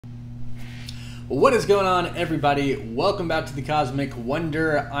What is going on, everybody? Welcome back to the Cosmic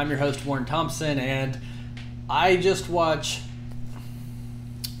Wonder. I'm your host, Warren Thompson, and I just watch...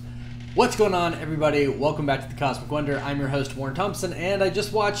 What's going on, everybody? Welcome back to the Cosmic Wonder. I'm your host, Warren Thompson, and I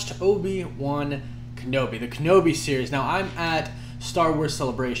just watched Obi-Wan Kenobi, the Kenobi series. Now, I'm at Star Wars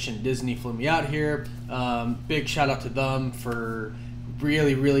Celebration. Disney flew me out here. Big shout out to them for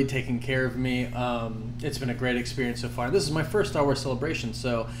really taking care of me. It's been a great experience so far. This is my first Star Wars Celebration,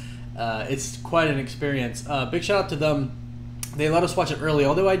 so it's quite an experience. Big shout out to them. They let us watch it early,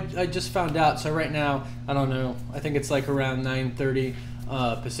 although I just found out. So right now, I don't know, I think it's like around 9:30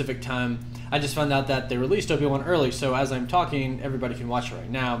 Pacific time. I just found out that they released Obi-Wan early, so as I'm talking, everybody can watch it right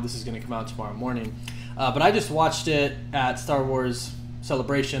now. This is going to come out tomorrow morning. But I just watched it at Star Wars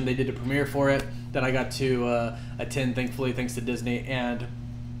Celebration. They did a premiere for it that I got to attend, thankfully, thanks to Disney. And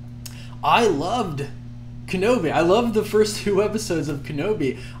I loved Kenobi. I loved the first 2 episodes of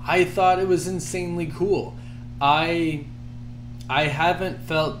Kenobi. I thought it was insanely cool. I haven't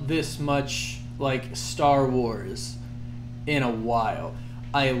felt this much like Star Wars in a while.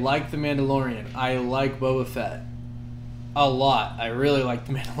 I like The Mandalorian. I like Boba Fett a lot. I really like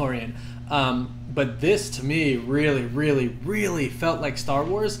The Mandalorian. But this, to me, really felt like Star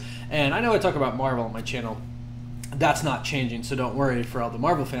Wars. And I know I talk about Marvel on my channel. That's not changing, so don't worry for all the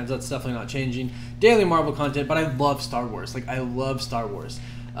Marvel fans. That's definitely not changing. Daily Marvel content, but I love Star Wars. Like, I love Star Wars.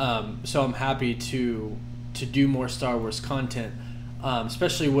 So I'm happy to do more Star Wars content,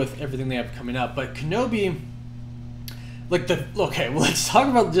 especially with everything they have coming up. But Kenobi, okay, well, let's talk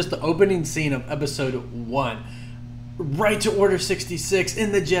about just the opening scene of Episode 1. Right to Order 66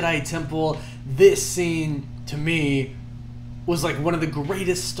 in the Jedi Temple. This scene, to me, was like one of the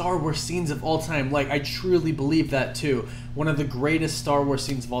greatest Star Wars scenes of all time. Like, I truly believe that too. One of the greatest Star Wars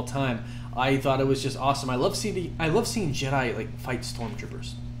scenes of all time. I thought it was just awesome. I love seeing Jedi like fight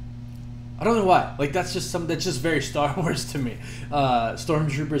stormtroopers. I don't know why. Like, that's just very Star Wars to me.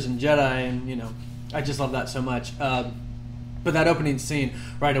 Stormtroopers and Jedi, and you know, I just love that so much. But that opening scene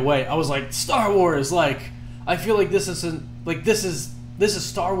right away, I was like, Star Wars. Like, I feel like this is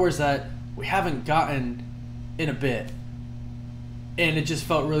Star Wars that we haven't gotten in a bit. And it just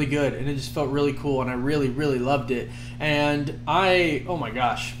felt really good, and it just felt really cool, and I really loved it. And oh my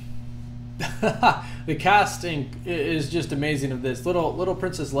gosh, the casting is just amazing of this. Little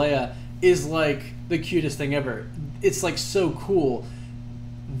Princess Leia is like the cutest thing ever. It's like so cool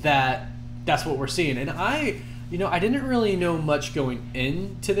that that's what we're seeing. And I didn't really know much going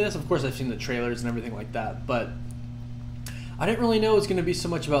into this. Of course, I've seen the trailers and everything like that, but I didn't really know it was going to be so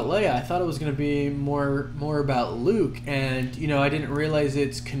much about Leia. I thought it was going to be more about Luke, and I didn't realize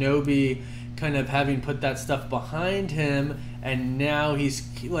it's Kenobi kind of having put that stuff behind him, and now he's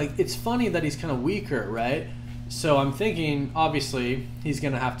like, it's funny that he's kind of weaker, right? So I'm thinking, obviously, he's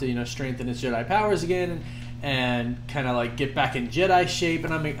going to have to strengthen his Jedi powers again and kind of like get back in Jedi shape,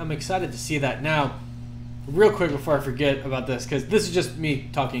 and I'm excited to see that. Now, real quick before I forget about this, because this is just me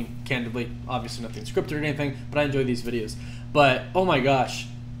talking candidly, obviously nothing scripted or anything, but I enjoy these videos. But, oh my gosh,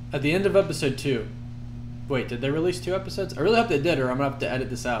 at the end of Episode 2, wait, did they release 2 episodes? I really hope they did, or I'm going to have to edit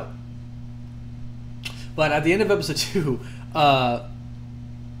this out. But at the end of Episode 2,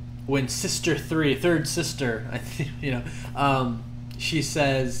 when third sister, I think, she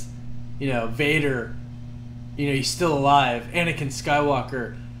says, Vader, he's still alive, Anakin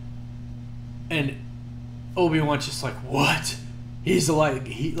Skywalker, and Obi-Wan's just like, what? He's alive.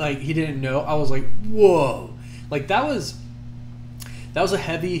 He didn't know. I was like, whoa. Like, that was a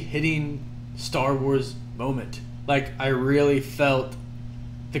heavy-hitting Star Wars moment. Like, I really felt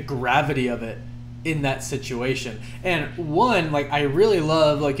the gravity of it in that situation. And one, like, I really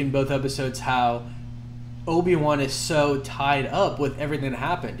love, like, in both episodes, how Obi-Wan is so tied up with everything that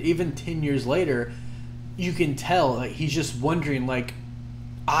happened. Even 10 years later, you can tell, like, he's just wondering, like,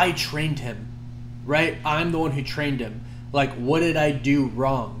 I trained him, right? I'm the one who trained him. Like, what did I do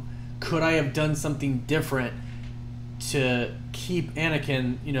wrong? Could I have done something different to keep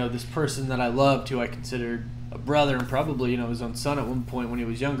Anakin, this person that I loved, who I considered a brother, and probably, his own son at one point when he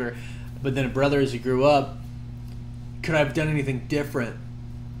was younger, but then a brother as he grew up? Could I have done anything different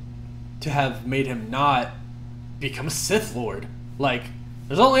to have made him not become a Sith Lord? Like,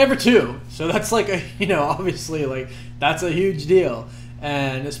 there's only ever 2, so that's like obviously, like, that's a huge deal.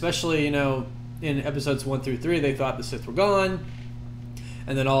 And especially, in episodes 1 through 3, they thought the Sith were gone,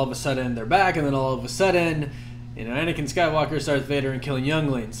 and then all of a sudden they're back, and then all of a sudden, Anakin Skywalker starts Vader and killing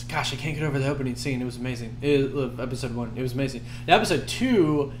younglings. Gosh, I can't get over the opening scene. It was amazing. Episode 1, it was amazing. Now, Episode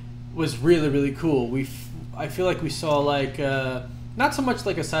 2 was really cool. I feel like we saw, like, not so much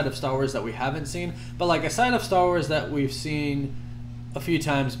like a side of Star Wars that we haven't seen, but like a side of Star Wars that we've seen a few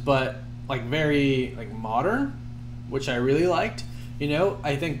times, but like very like modern, which I really liked. You know,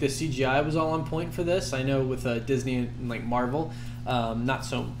 I think the CGI was all on point for this. I know with Disney and like Marvel, not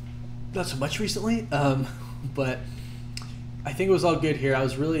so much recently, but I think it was all good here. I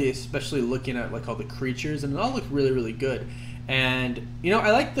was really especially looking at like all the creatures, and it all looked really, really good. And you know,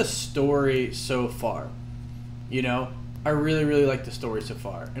 I like the story so far. You know, I really, really like the story so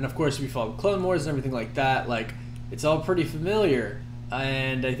far. And of course, if you follow Clone Wars and everything like that, like it's all pretty familiar,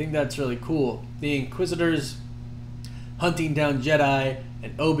 and I think that's really cool. The Inquisitors hunting down Jedi,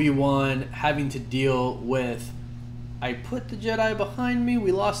 and Obi-Wan having to deal with, I put the Jedi behind me,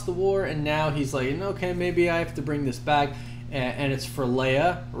 we lost the war, and now he's like, okay, maybe I have to bring this back, and it's for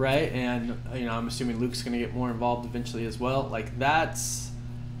Leia, right? And you know, I'm assuming Luke's gonna get more involved eventually as well. Like, that's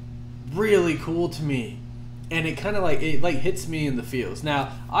really cool to me, and it kind of like hits me in the feels.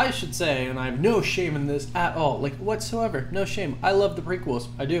 Now, I should say, and I have no shame in this at all, like whatsoever, no shame. I love the prequels,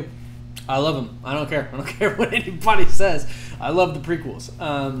 I do. I love them. I don't care. I don't care what anybody says. I love the prequels.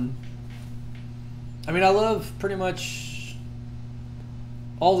 I mean, I love pretty much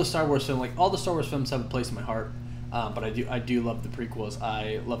all the Star Wars films. Like, all the Star Wars films have a place in my heart. But I do love the prequels.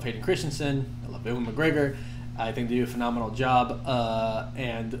 I love Hayden Christensen. I love Ewan McGregor. I think they do a phenomenal job.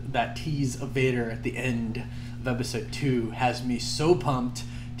 And that tease of Vader at the end of Episode 2 has me so pumped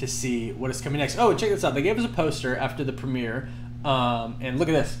to see what is coming next. Oh, check this out. They gave us a poster after the premiere. And look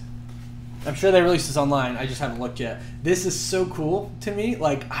at this. I'm sure they released this online. I just haven't looked yet. This is so cool to me.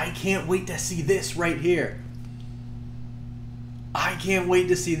 Like, I can't wait to see this right here. I can't wait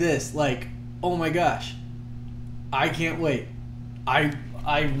to see this. Like, oh my gosh. I can't wait. I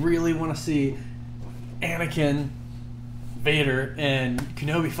really want to see Anakin, Vader, and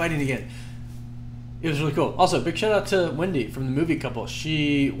Kenobi fighting again. It was really cool. Also, big shout out to Wendy from the Movie Couple.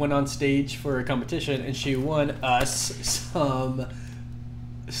 She went on stage for a competition, and she won us some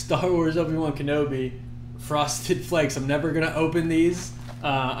Star Wars Obi-Wan Kenobi Frosted Flakes. I'm never going to open these.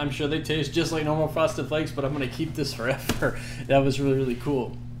 I'm sure they taste just like normal Frosted Flakes, but I'm going to keep this forever. That was really, really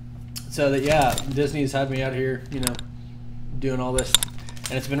cool. So that, yeah, Disney's had me out here, you know, doing all this,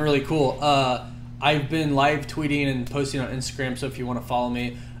 and it's been really cool. I've been live tweeting and posting on Instagram, so if you want to follow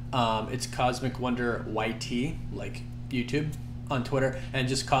me, it's Cosmic Wonder YT, like YouTube, on Twitter, and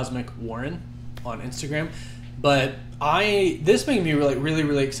just Cosmic Warren on Instagram. But this made me really, really,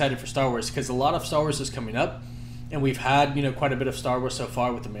 really excited for Star Wars, because a lot of Star Wars is coming up, and we've had, you know, quite a bit of Star Wars so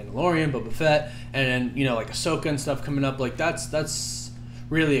far with The Mandalorian, Boba Fett, and, you know, like Ahsoka and stuff coming up. Like, that's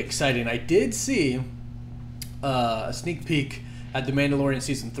really exciting. I did see a sneak peek at The Mandalorian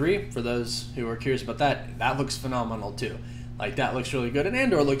Season 3, for those who are curious about that. That looks phenomenal, too. Like, that looks really good, and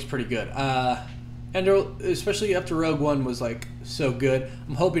Andor looks pretty good. Andor, especially after Rogue One, was, like, so good.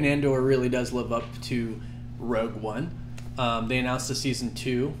 I'm hoping Andor really does live up to Rogue One. They announced a Season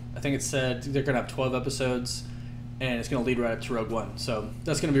 2. I think it said they're going to have 12 episodes, and it's going to lead right up to Rogue One. So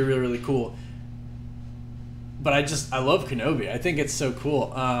that's going to be really, really cool. But I love Kenobi. I think it's so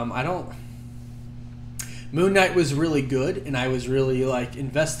cool. Moon Knight was really good, and I was really, like,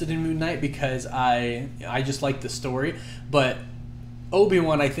 invested in Moon Knight because I just like the story. But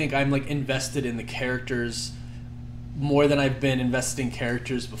Obi-Wan, I think I'm, like, invested in the characters more than I've been invested in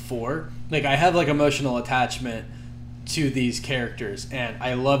characters before. Like, I have, like, emotional attachment to these characters, and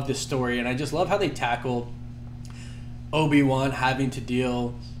I love the story, and I just love how they tackle Obi-Wan having to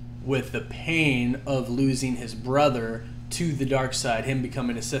deal with the pain of losing his brother to the dark side, him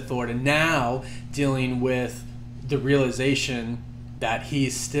becoming a Sith Lord, and now dealing with the realization that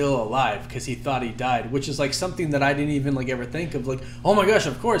he's still alive because he thought he died, which is like something that I didn't even like ever think of. Like, oh my gosh,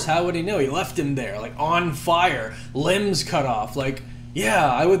 of course, how would he know? He left him there, like on fire, limbs cut off. Like,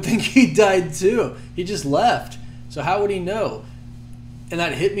 yeah, I would think he died too. He just left. So how would he know? And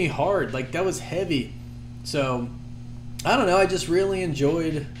that hit me hard. Like, that was heavy. So, I don't know. I just really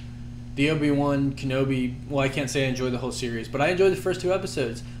enjoyed the Obi-Wan Kenobi. Well, I can't say I enjoyed the whole series, but I enjoyed the first 2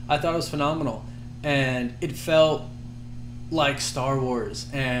 episodes. I thought it was phenomenal. And it felt like Star Wars.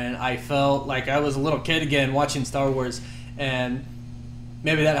 And I felt like I was a little kid again watching Star Wars. And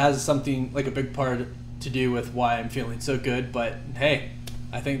maybe that has something, like a big part to do with why I'm feeling so good. But hey,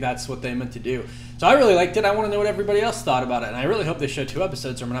 I think that's what they meant to do. So I really liked it. I want to know what everybody else thought about it. And I really hope they show 2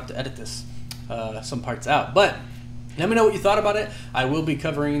 episodes, or I'm going to have to edit this, some parts out. But let me know what you thought about it. I will be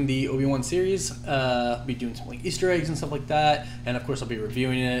covering the Obi-Wan series, be doing some like Easter eggs and stuff like that, and of course I'll be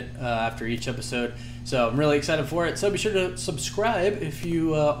reviewing it after each episode. So I'm really excited for it. So be sure to subscribe if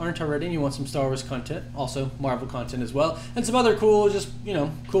you aren't already and you want some Star Wars content, also Marvel content as well, and some other cool, just, you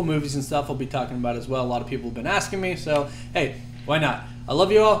know, cool movies and stuff I'll be talking about as well. A lot of people have been asking me, so hey, why not? I love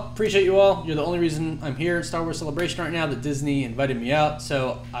you all, appreciate you all. You're the only reason I'm here at Star Wars Celebration right now, that Disney invited me out,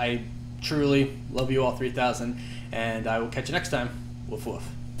 so I truly love you all 3,000, and I will catch you next time. Woof woof.